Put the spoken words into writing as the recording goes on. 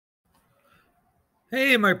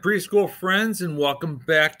Hey, my preschool friends, and welcome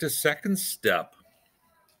back to Second Step.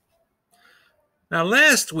 Now,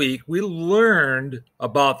 last week we learned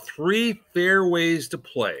about 3 fair ways to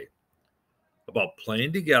play, about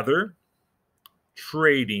playing together,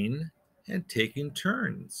 trading, and taking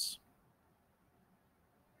turns.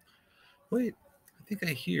 Wait, I think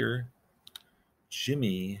I hear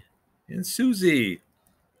Jimmy and Susie.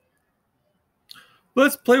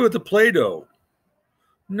 Let's play with the Play-Doh.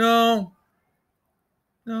 No.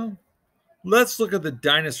 Let's look at the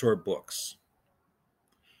dinosaur books.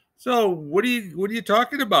 So, what are you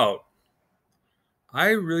talking about? I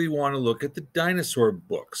really want to look at the dinosaur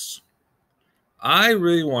books. I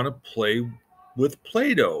really want to play with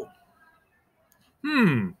Play-Doh.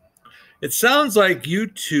 It sounds like you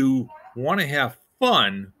two want to have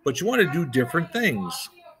fun, but you want to do different things.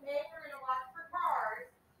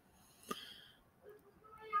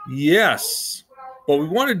 Yes, but we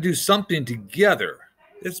want to do something together.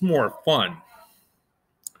 It's more fun.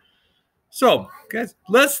 So, guys,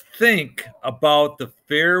 let's think about the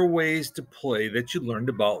fair ways to play that you learned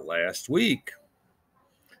about last week.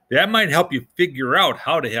 That might help you figure out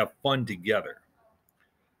how to have fun together,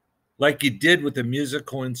 like you did with the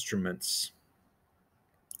musical instruments.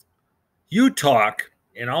 You talk,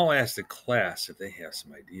 and I'll ask the class if they have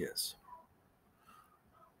some ideas.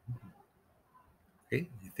 Okay,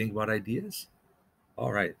 you think about ideas?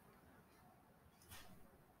 All right.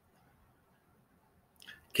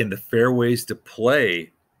 Can the fair ways to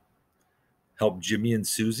play help Jimmy and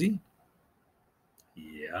Susie?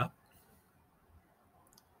 Yeah.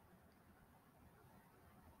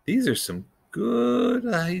 These are some good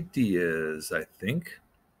ideas, I think.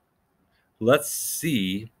 Let's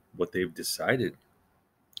see what they've decided.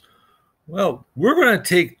 Well, we're going to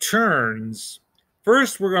take turns.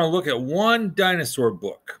 First, we're going to look at one dinosaur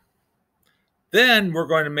book. Then we're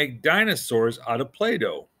going to make dinosaurs out of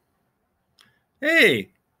Play-Doh.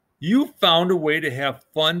 Hey, you found a way to have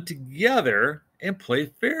fun together and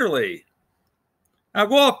play fairly. Now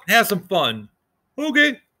go off and have some fun.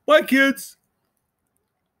 Okay, bye kids.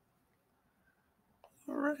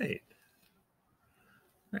 All right.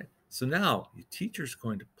 So now your teacher's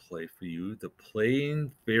going to play for you the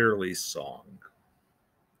Playing Fairly song.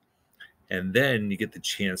 And then you get the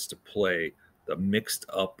chance to play the Mixed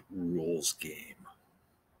Up Rules game.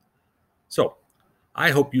 So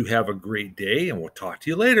I hope you have a great day, and we'll talk to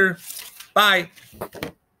you later. Bye.